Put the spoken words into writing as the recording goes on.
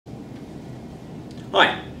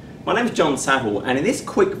Hi, my name is John Saville, and in this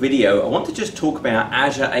quick video I want to just talk about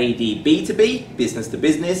Azure AD B2B, business to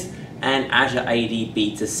business, and Azure AD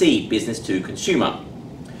B2c, business to consumer.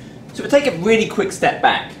 So if I take a really quick step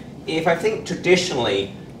back, if I think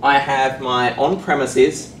traditionally I have my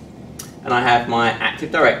on-premises and I have my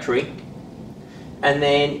Active Directory, and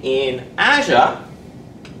then in Azure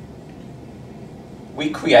we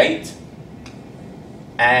create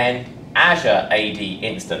an Azure AD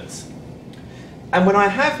instance. And when I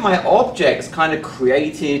have my objects kind of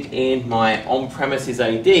created in my on-premises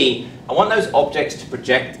AD, I want those objects to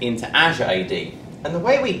project into Azure AD. And the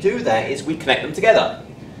way we do that is we connect them together.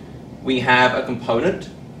 We have a component,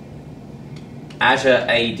 Azure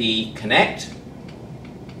AD Connect,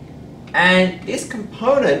 and this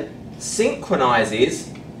component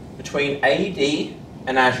synchronizes between AD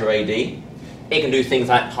and Azure AD. It can do things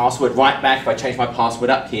like password write back if I change my password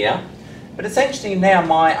up here. But essentially now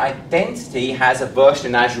my identity has a version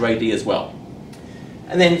in Azure AD as well.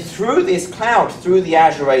 And then through this cloud, through the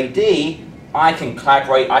Azure AD, I can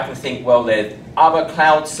collaborate. I can think, well, there's other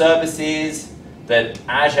cloud services that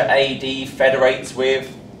Azure AD federates with.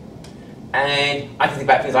 And I can think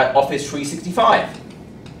about things like Office 365.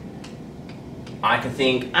 I can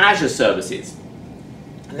think Azure services.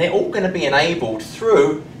 And they're all going to be enabled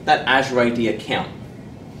through that Azure AD account.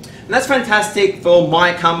 And that's fantastic for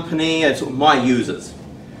my company and sort of my users.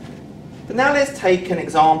 But now let's take an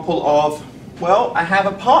example of, well, I have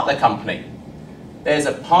a partner company. There's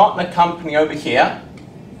a partner company over here.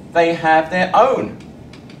 They have their own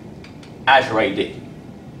Azure AD.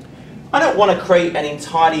 I don't want to create an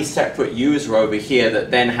entirely separate user over here that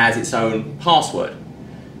then has its own password.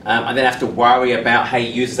 I then have to worry about, hey,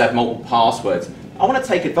 users have multiple passwords. I want to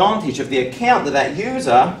take advantage of the account that that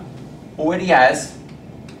user already has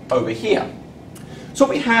over here. So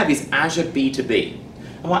what we have is Azure B2B.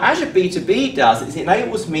 And what Azure B2B does is it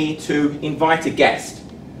enables me to invite a guest.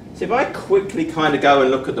 So if I quickly kind of go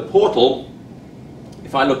and look at the portal,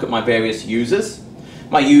 if I look at my various users,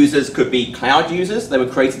 my users could be cloud users. They were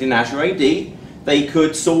created in Azure AD. They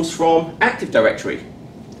could source from Active Directory.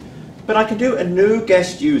 But I can do a new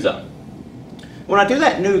guest user. When I do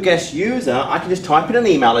that new guest user, I can just type in an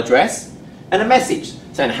email address and a message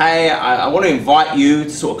saying, hey, I want to invite you to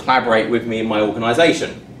sort of collaborate with me in my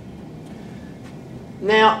organization.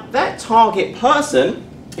 Now, that target person,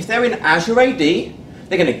 if they're in Azure AD, they're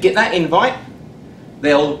going to get that invite,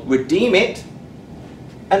 they'll redeem it,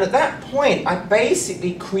 and at that point, I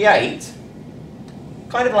basically create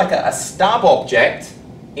kind of like a stub object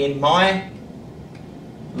in my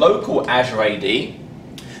local Azure AD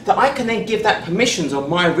that I can then give that permissions on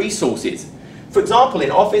my resources. For example,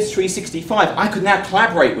 in Office 365, I could now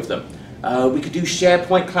collaborate with them. We could do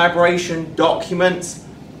SharePoint collaboration, documents.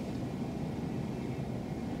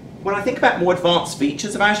 When I think about more advanced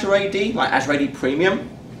features of Azure AD, like Azure AD Premium,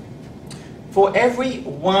 for every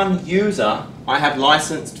one user I have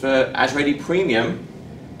licensed for Azure AD Premium,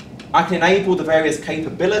 I can enable the various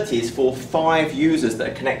capabilities for 5 users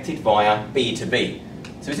that are connected via B2B.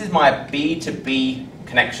 So this is my B2B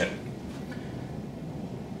connection.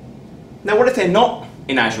 Now what if they're not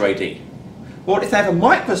in Azure AD? Well, if they have a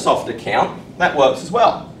Microsoft account, that works as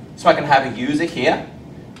well. So I can have a user here,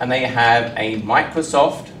 and they have a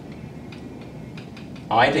Microsoft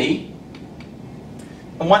ID.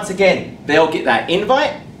 And once again, they'll get that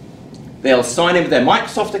invite, they'll sign in with their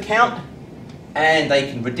Microsoft account, and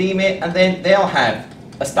they can redeem it, and then they'll have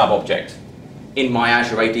a stub object in my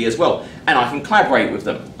Azure AD as well. And I can collaborate with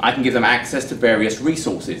them. I can give them access to various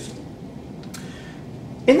resources.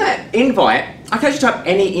 In that invite, I can actually type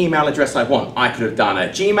any email address I want. I could have done a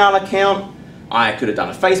Gmail account, I could have done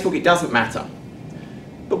a Facebook, it doesn't matter.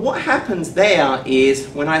 But what happens there is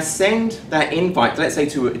when I send that invite, let's say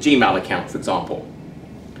to a Gmail account, for example,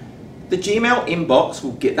 the Gmail inbox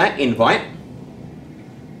will get that invite,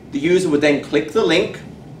 the user would then click the link,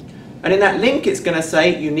 and in that link it's going to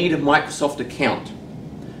say you need a Microsoft account.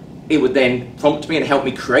 It would then prompt me and help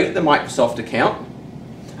me create the Microsoft account,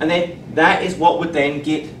 and then that is what would then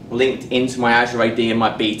get linked into my Azure AD and my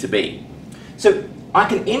B2B. So I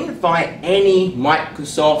can invite any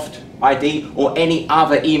Microsoft ID or any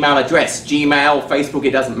other email address, Gmail, Facebook,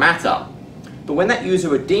 it doesn't matter. But when that user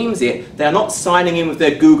redeems it, they're not signing in with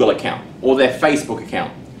their Google account or their Facebook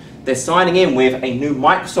account. They're signing in with a new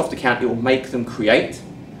Microsoft account it will make them create,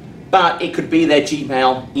 but it could be their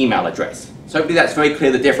Gmail email address. So hopefully that's very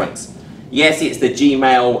clear the difference. Yes, it's the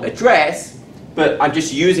Gmail address, but I'm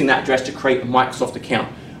just using that address to create a Microsoft account.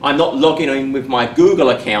 I'm not logging in with my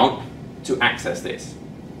Google account to access this.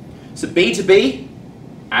 So B2B,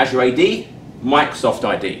 Azure AD, Microsoft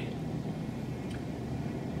ID.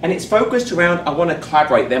 And it's focused around, I want to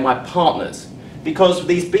collaborate, they're my partners. Because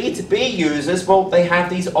these B2B users, well, they have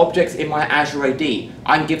these objects in my Azure AD.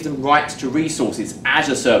 I can give them rights to resources,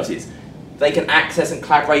 Azure services. They can access and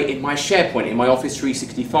collaborate in my SharePoint, in my Office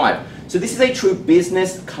 365. So this is a true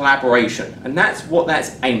business collaboration, and that's what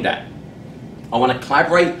that's aimed at. I want to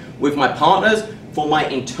collaborate with my partners for my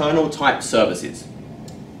internal type services.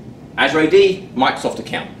 Azure AD, Microsoft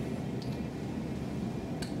account.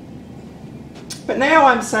 But now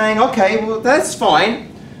I'm saying, okay, well that's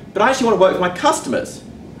fine, but I actually want to work with my customers.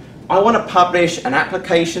 I want to publish an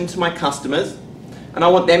application to my customers, and I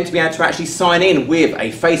want them to be able to actually sign in with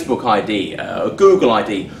a Facebook ID, a Google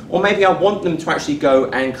ID, or maybe I want them to actually go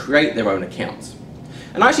and create their own accounts.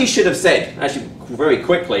 And I actually should have said, actually very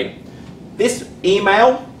quickly, this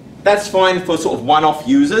email, that's fine for sort of one-off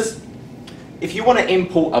users. If you want to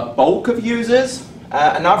import a bulk of users,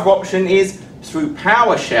 another option is through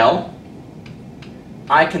PowerShell,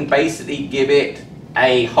 I can basically give it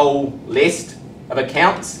a whole list of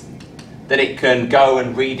accounts that it can go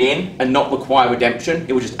and read in and not require redemption.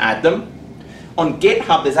 It will just add them. On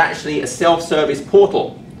GitHub, there's actually a self-service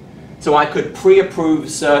portal. So I could pre-approve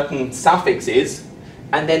certain suffixes,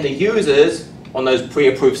 and then the users on those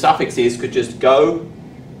pre-approved suffixes could just go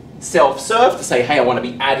self-serve to say, hey, I want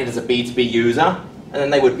to be added as a B2B user, and then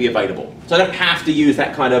they would be available. So I don't have to use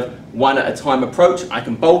that kind of one-at-a-time approach. I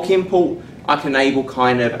can bulk import, I can enable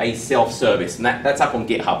kind of a self-service, and that's up on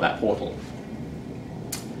GitHub, that portal.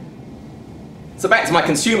 So back to my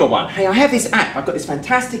consumer one. Hey, I have this app, I've got this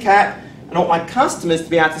fantastic app, and I want my customers to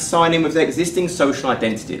be able to sign in with their existing social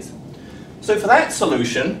identities. So for that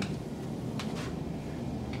solution,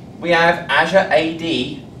 we have Azure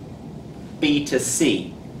AD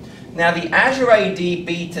B2c. Now the Azure AD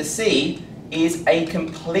B2c is a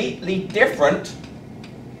completely different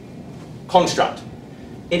construct.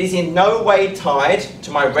 It is in no way tied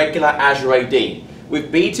to my regular Azure AD.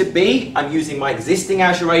 With B2B, I'm using my existing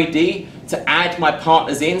Azure AD to add my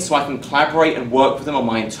partners in so I can collaborate and work with them on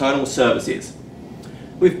my internal services.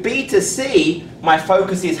 With B2C, my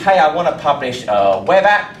focus is, hey, I want to publish a web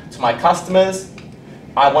app to my customers.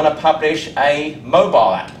 I want to publish a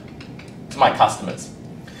mobile app to my customers.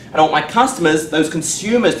 And I want my customers, those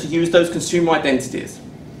consumers, to use those consumer identities.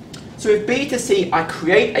 So with B2C, I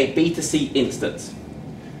create a B2c instance.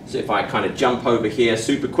 So if I kind of jump over here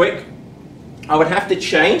super quick, I would have to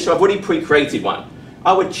change, so I've already pre-created one.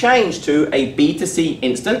 I would change to a B2c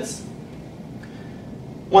instance.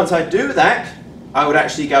 Once I do that, I would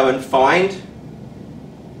actually go and find,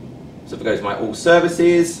 so if I go to my all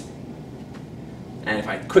services, and if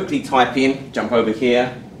I quickly type in, jump over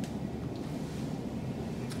here,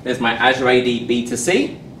 there's my Azure AD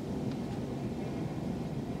B2c.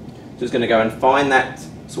 So it's going to go and find that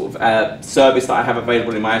sort of service that I have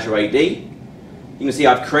available in my Azure AD. You can see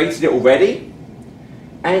I've created it already.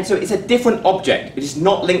 And so it's a different object. It is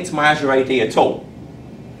not linked to my Azure AD at all.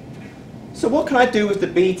 So what can I do with the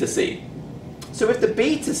B2C? So with the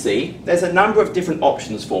B2C, there's a number of different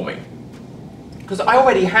options for me. Because I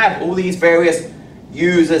already have all these various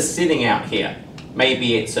users sitting out here.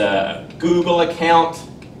 Maybe it's a Google account.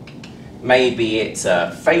 Maybe it's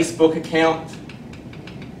a Facebook account.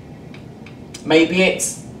 Maybe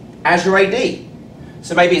it's Azure AD.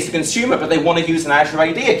 So maybe it's a consumer, but they want to use an Azure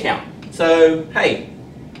AD account. So, hey,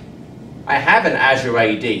 I have an Azure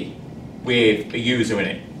AD with a user in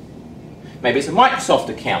it. Maybe it's a Microsoft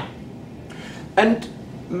account. And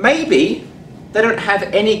maybe they don't have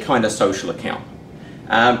any kind of social account.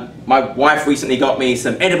 My wife recently got me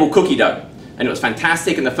some edible cookie dough, and it was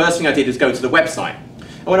fantastic, and the first thing I did was go to the website.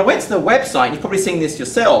 And when I went to the website, you've probably seen this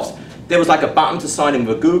yourselves, there was like a button to sign in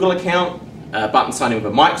with a Google account, a button to sign in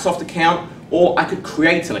with a Microsoft account, or I could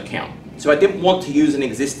create an account. So I didn't want to use an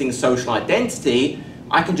existing social identity,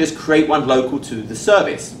 I can just create one local to the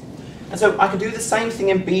service. And so I can do the same thing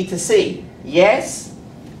in B2C. Yes,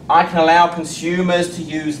 I can allow consumers to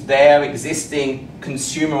use their existing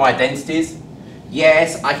consumer identities.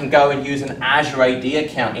 Yes, I can go and use an Azure AD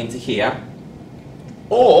account into here.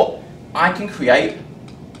 Or I can create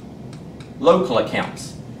local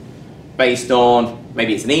accounts based on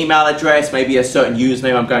maybe it's an email address, maybe a certain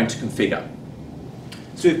username I'm going to configure.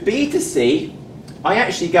 So with B2C, I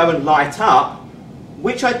actually go and light up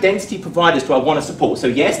which identity providers do I want to support. So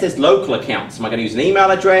yes, there's local accounts. Am I going to use an email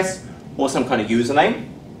address or some kind of username?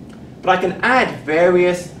 But I can add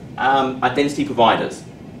various identity providers.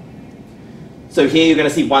 So here you're going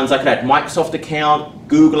to see ones I could add Microsoft account,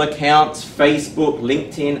 Google accounts, Facebook,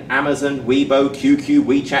 LinkedIn, Amazon, Weibo, QQ,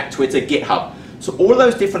 WeChat, Twitter, GitHub. So all of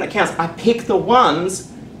those different accounts, I pick the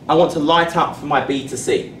ones I want to light up for my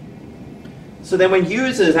B2C. So then when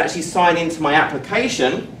users actually sign into my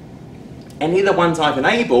application, any of the ones I've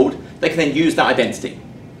enabled, they can then use that identity.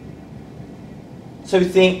 So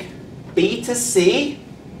think B2C,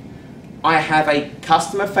 I have a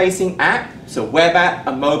customer-facing app, so a web app,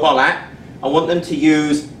 a mobile app. I want them to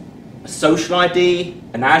use a social ID,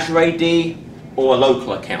 an Azure AD, or a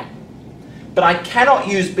local account. But I cannot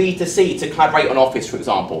use B2C to collaborate on Office, for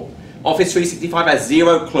example. Office 365 has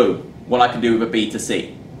zero clue what I can do with a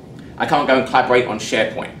B2C. I can't go and collaborate on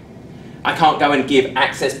SharePoint. I can't go and give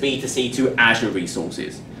access B2C to Azure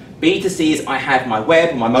resources. B2C is I have my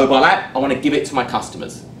web, my mobile app, I want to give it to my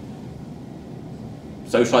customers.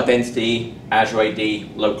 Social identity, Azure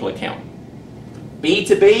AD, local account.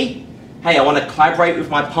 B2B, hey, I want to collaborate with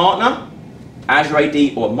my partner, Azure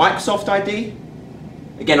AD or Microsoft ID.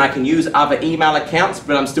 Again, I can use other email accounts,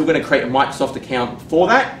 but I'm still going to create a Microsoft account for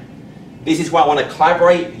that. This is where I want to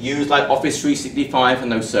collaborate, use like Office 365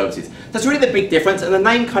 and those services. That's really the big difference, and the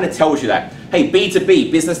name kind of tells you that. Hey,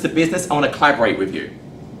 B2B, business to business, I want to collaborate with you.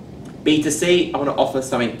 B2C, I want to offer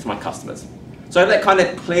something to my customers. So that kind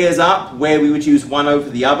of clears up where we would use one over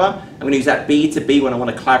the other. I'm going to use that B2B when I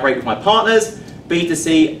want to collaborate with my partners.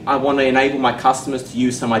 B2C, I want to enable my customers to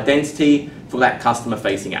use some identity for that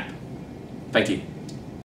customer-facing app. Thank you.